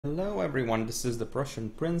Hello everyone, this is the Prussian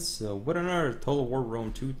Prince with another Total War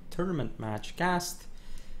Rome 2 tournament match cast.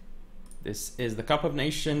 This is the Cup of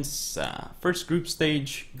Nations first group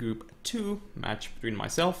stage, group 2 match between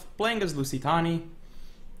myself, playing as Lusitani,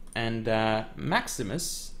 and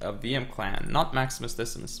Maximus of VM Clan, not Maximus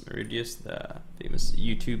Decimus Meridius, the famous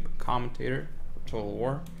YouTube commentator for Total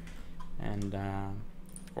War, and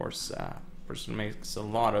of course, person makes a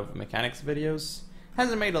lot of mechanics videos.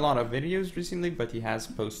 Hasn't made a lot of videos recently, but he has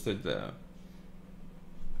posted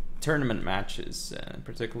tournament matches, in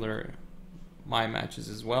particular my matches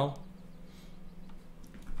as well,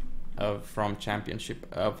 from Championship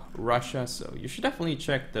of Russia, so you should definitely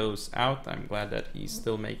check those out. I'm glad that he's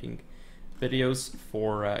still making videos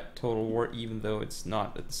for Total War, even though it's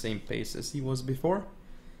not at the same pace as he was before.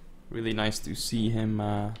 Really nice to see him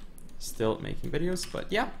still making videos, but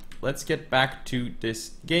yeah, let's get back to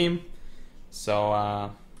this game.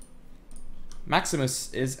 So,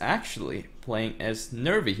 Maximus is actually playing as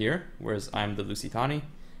Nervi here, whereas I'm the Lusitani.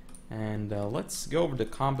 And let's go over the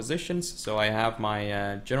compositions. So I have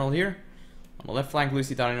my general here. On the left flank,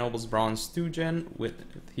 Lusitani Nobles Bronze 2 Gen.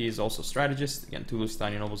 He is also strategist. Again, 2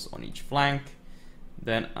 Lusitani Nobles on each flank.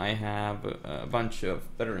 Then I have a bunch of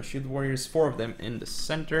Veteran Shield Warriors, 4 of them in the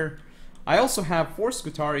center. I also have 4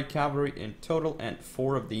 Scutari Cavalry in total and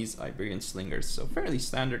 4 of these Iberian Slingers. So fairly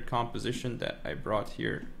standard composition that I brought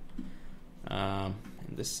here in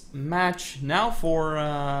this match. Now for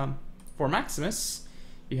Maximus,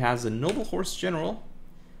 he has a Noble Horse General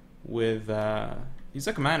with, he's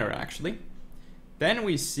a commander actually. Then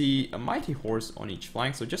we see a Mighty Horse on each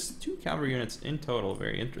flank, so just 2 cavalry units in total,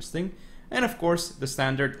 very interesting. And of course the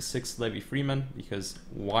standard 6 Levy Freemen, because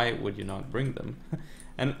why would you not bring them?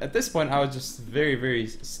 And at this point I was just very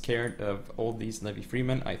scared of all these Levy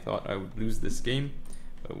Freemen. I thought I would lose this game,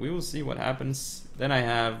 but we will see what happens. Then I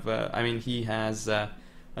have, he has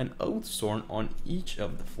an Oath Sword on each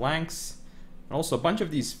of the flanks, and also a bunch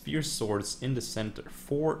of these Fierce Swords in the center,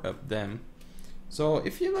 4 of them. So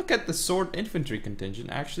if you look at the Sword Infantry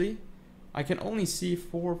contingent, actually I can only see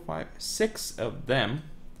 4, 5, 6 of them,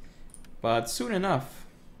 but soon enough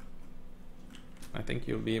I think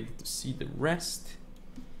you'll be able to see the rest.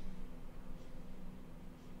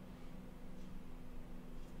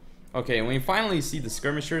 Okay, when we finally see the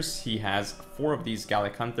skirmishers, he has 4 of these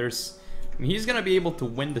Gallic Hunters. And he's gonna be able to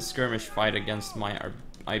win the skirmish fight against my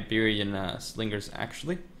Iberian Slingers,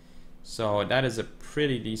 actually. So that is a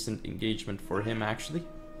pretty decent engagement for him, actually.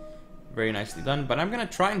 Very nicely done. But I'm gonna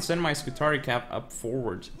try and send my Scutari Cap up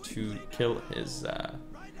forward to kill his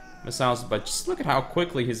missiles. But just look at how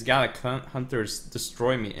quickly his Gallic Hunters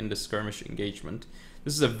destroy me in the skirmish engagement.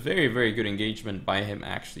 This is a very good engagement by him,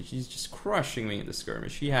 actually. He's just crushing me in the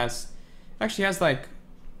skirmish. He actually has like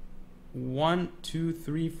 1, 2,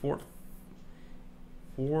 3, 4,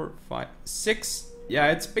 5, 6. Yeah,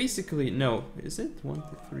 it's basically, no, is it 1, 2,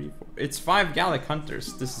 3, 4? It's 5 Gallic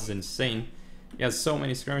Hunters. This is insane. He has so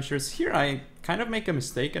many skirmishers. Here I kind of make a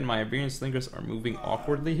mistake and my Iberian Slingers are moving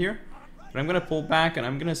awkwardly here. But I'm gonna pull back and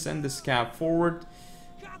I'm gonna send this cab forward.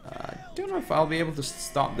 I don't know if I'll be able to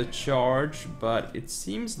stop the charge, but it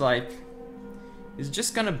seems like he's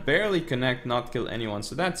just gonna barely connect, not kill anyone,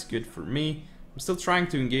 so that's good for me. I'm still trying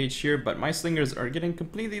to engage here, but my slingers are getting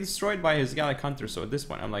completely destroyed by his Gallic Hunter, so at this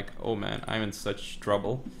point I'm like, oh man, I'm in such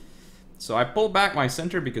trouble. So I pull back my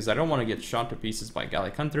center because I don't want to get shot to pieces by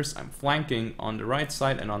Gallic Hunters. I'm flanking on the right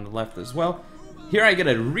side and on the left as well. Here I get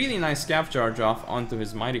a really nice scav charge off onto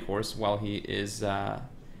his Mighty Horse while he is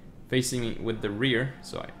facing me with the rear,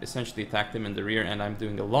 so I essentially attacked him in the rear and I'm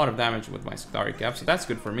doing a lot of damage with my Scutari Cap, so that's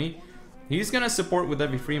good for me. He's gonna support with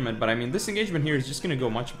Levy Freeman, but I mean this engagement here is just gonna go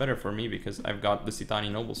much better for me because I've got the Lusitani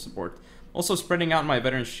Noble support. Also spreading out my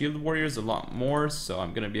Veteran Shield Warriors a lot more, so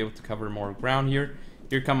I'm gonna be able to cover more ground here.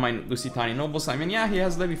 Here come my Lusitani Nobles. I mean, yeah, he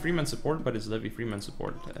has Levy Freeman support, but it's Levy Freeman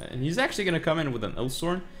support. And he's actually gonna come in with an Oath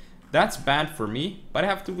Sword. That's bad for me, but I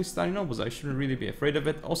have 2 Lusitani Nobles. I shouldn't really be afraid of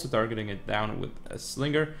it. Also targeting it down with a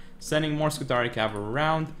Slinger, sending more Scutari Cavalry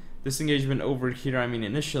around. This engagement over here, I mean,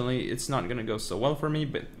 initially it's not gonna go so well for me,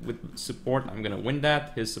 but with support I'm gonna win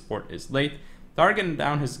that. His support is late. Targeting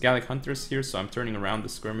down his Gallic Hunters here, so I'm turning around the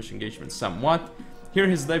skirmish engagement somewhat. Here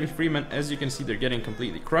his Levy Freemen, as you can see, they're getting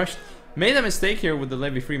completely crushed. Made a mistake here with the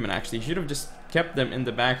Levy Freemen, actually. Should have just kept them in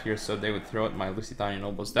the back here so they would throw at my Lusitani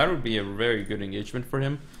Nobles. That would be a very good engagement for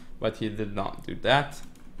him, but he did not do that.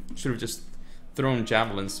 Should have just thrown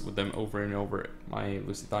javelins with them over and over at my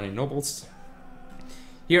Lusitani Nobles.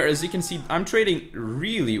 Here, as you can see, I'm trading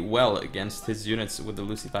really well against his units with the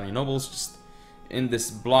Lusitani Nobles. Just in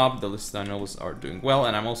this blob, the Lusitani Nobles are doing well,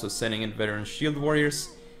 and I'm also sending in Veteran Shield Warriors.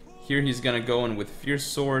 here he's gonna go in with Fierce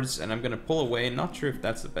Swords, and I'm gonna pull away. Not sure if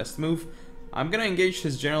that's the best move. I'm gonna engage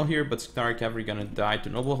his general here, but Scutari Cavalry gonna die to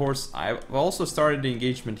Noble Horse. I've also started the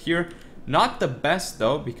engagement here. Not the best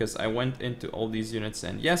though, because I went into all these units,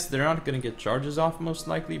 and yes, they're not gonna get charges off most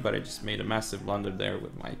likely, but I just made a massive blunder there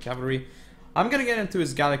with my cavalry. I'm gonna get into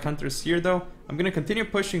his Gallic Hunters here though. I'm gonna continue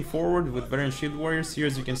pushing forward with Veteran Shield Warriors. Here,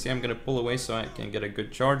 as you can see, I'm gonna pull away so I can get a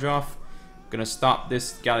good charge off. I'm gonna stop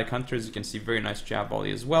this Gallic Hunters. You can see very nice jab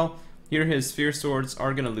volley as well. Here, his Fierce Swords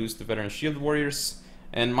are gonna lose to Veteran Shield Warriors.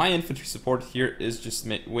 And my infantry support here is just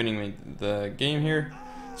winning me the game here.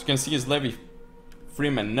 As you can see, his Levy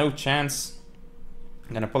Freeman, no chance.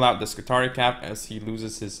 I'm gonna pull out the Scutari Cap as he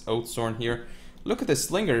loses his Oathsworn here. Look at this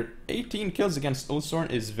Slinger, 18 kills against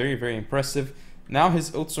Oathsworn is very, very impressive. Now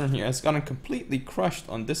his Oathsworn here has gotten completely crushed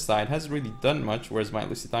on this side, hasn't really done much, whereas my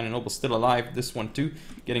Lusitanian Noble's still alive, this one too,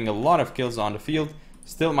 getting a lot of kills on the field.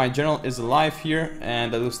 Still, my general is alive here,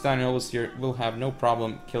 and the Lusitanian Nobles here will have no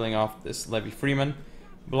problem killing off this Levy Freeman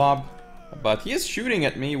blob. But he is shooting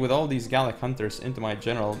at me with all these Gallic Hunters into my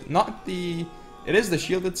general. It is the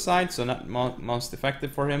shielded side, so not most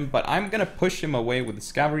effective for him, but I'm gonna push him away with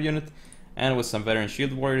the cavalry unit and with some Veteran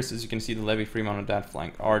Shield Warriors. As you can see, the Levy Freeman on that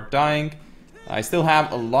flank are dying. I still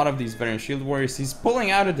have a lot of these Veteran Shield Warriors. He's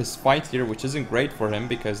pulling out of this fight here, which isn't great for him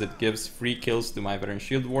because it gives free kills to my Veteran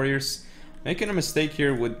Shield Warriors. Making a mistake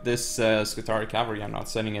here with this Scutari Cavalry, I'm not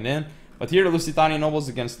sending it in. But here, the Lusitanian Nobles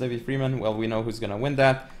against Levy Freeman, well, we know who's gonna win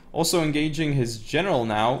that. Also engaging his general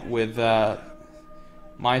now with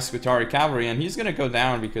my Scutari Cavalry, and he's gonna go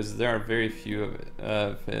down because there are very few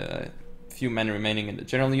men remaining in the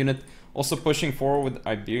general unit. Also pushing forward with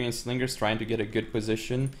Iberian Slingers, trying to get a good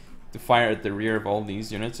position to fire at the rear of all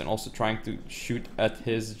these units, and also trying to shoot at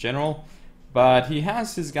his general. But he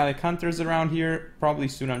has his Gallic Hunters around here. Probably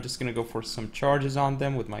soon I'm just gonna go for some charges on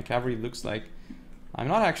them with my cavalry. Looks like I'm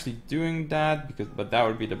not actually doing that, but that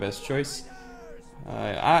would be the best choice.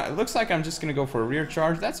 It looks like I'm just gonna go for a rear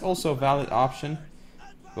charge. That's also a valid option.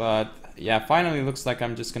 But yeah, finally looks like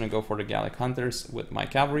I'm just gonna go for the Gallic Hunters with my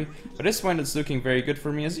cavalry. But this one is looking very good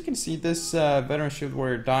for me. As you can see, this Veteran Shield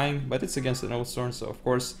Warrior dying, but it's against an Oathsworn, so of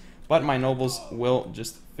course. But my nobles will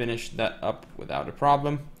just finish that up without a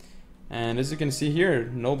problem. And as you can see here,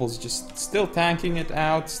 nobles just still tanking it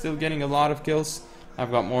out, still getting a lot of kills.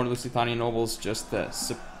 I've got more Lusitanian nobles just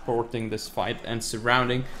supporting this fight and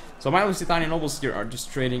surrounding. So my Lusitanian nobles here are just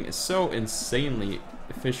trading so insanely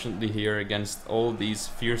efficiently here against all these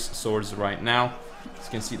Fierce Swords right now. As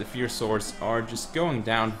you can see, the Fierce Swords are just going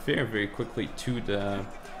down very, very quickly to the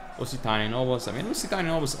Lusitanian Nobles. I mean, Lusitanian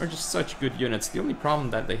Nobles are just such good units. The only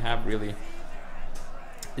problem that they have really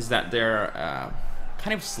is that they're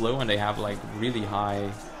kind of slow, and they have like really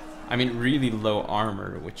low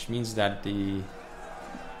armor, which means that the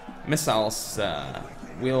missiles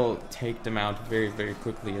will take them out very, very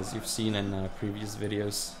quickly, as you've seen in previous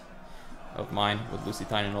videos of mine with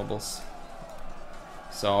Lusitanian Nobles.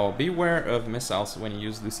 So beware of missiles when you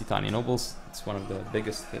use Lusitanian Nobles. It's one of the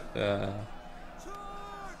biggest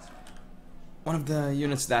one of the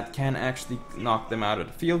units that can actually knock them out of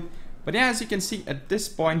the field. But yeah, as you can see, at this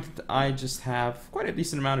point I just have quite a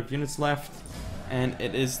decent amount of units left, and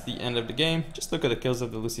it is the end of the game. Just look at the kills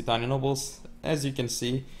of the Lusitanian Nobles. As you can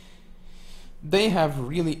see, they have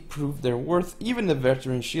really proved their worth. Even the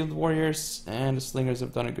Veteran Shield Warriors and the Slingers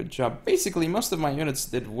have done a good job. Basically, most of my units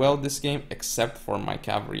did well this game, except for my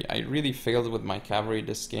cavalry. I really failed with my cavalry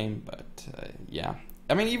this game, but yeah.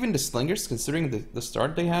 I mean, even the Slingers, considering the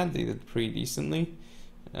start they had, they did pretty decently.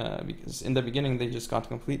 Because in the beginning they just got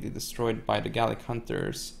completely destroyed by the Gallic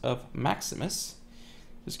Hunters of Maximus.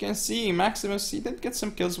 As you can see, Maximus, he did get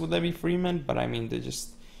some kills with Levy Freeman, but I mean,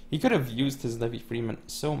 he could have used his Levy Freeman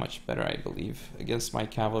so much better, I believe, against my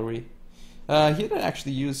cavalry. He did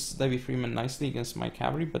actually use Levy Freeman nicely against my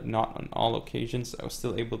cavalry, but not on all occasions. I was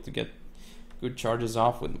still able to get good charges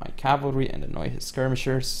off with my cavalry and annoy his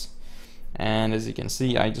skirmishers. And as you can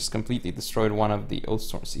see, I just completely destroyed one of the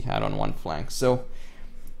Oathsworns he had on one flank. So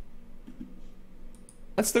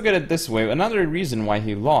let's look at it this way. Another reason why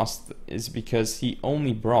he lost is because he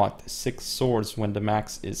only brought 6 swords when the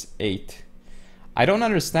max is 8. I don't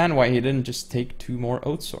understand why he didn't just take 2 more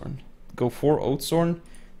Oathsworn. Go 4 Oathsworn,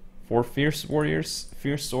 4 Fierce Warriors,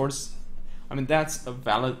 Fierce Swords. I mean, that's a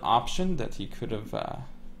valid option that he could have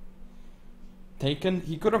taken.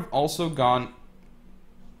 He could have also gone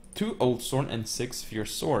 2 Oathsworn and 6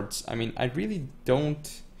 Fierce Swords. I mean, I really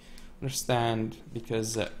don't understand,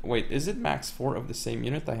 because wait, is it max 4 of the same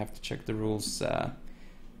unit? I have to check the rules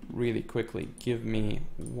really quickly. Give me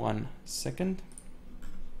 1 second,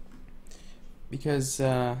 because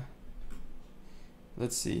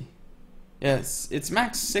let's see. Yes, it's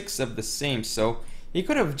max 6 of the same, so he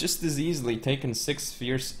could have just as easily taken 6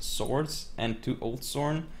 Fierce Swords and 2 Old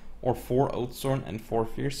Zorn, or 4 Old Zorn and 4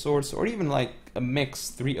 Fierce Swords, or even like a mix,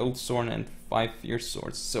 3 Old Zorn and 5 Fierce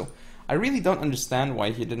Swords. So I really don't understand why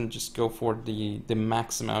he didn't just go for the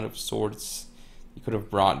max amount of swords he could have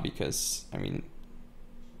brought, because, I mean,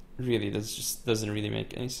 really, this just doesn't really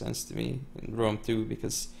make any sense to me in Rome 2,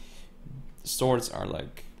 because swords are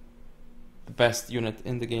like the best unit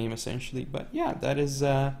in the game essentially. But yeah, that is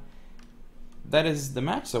the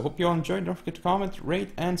match. So hope you all enjoyed. Don't forget to comment, rate,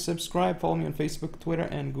 and subscribe. Follow me on Facebook, Twitter,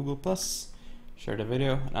 and Google+. Share the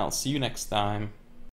video, and I'll see you next time.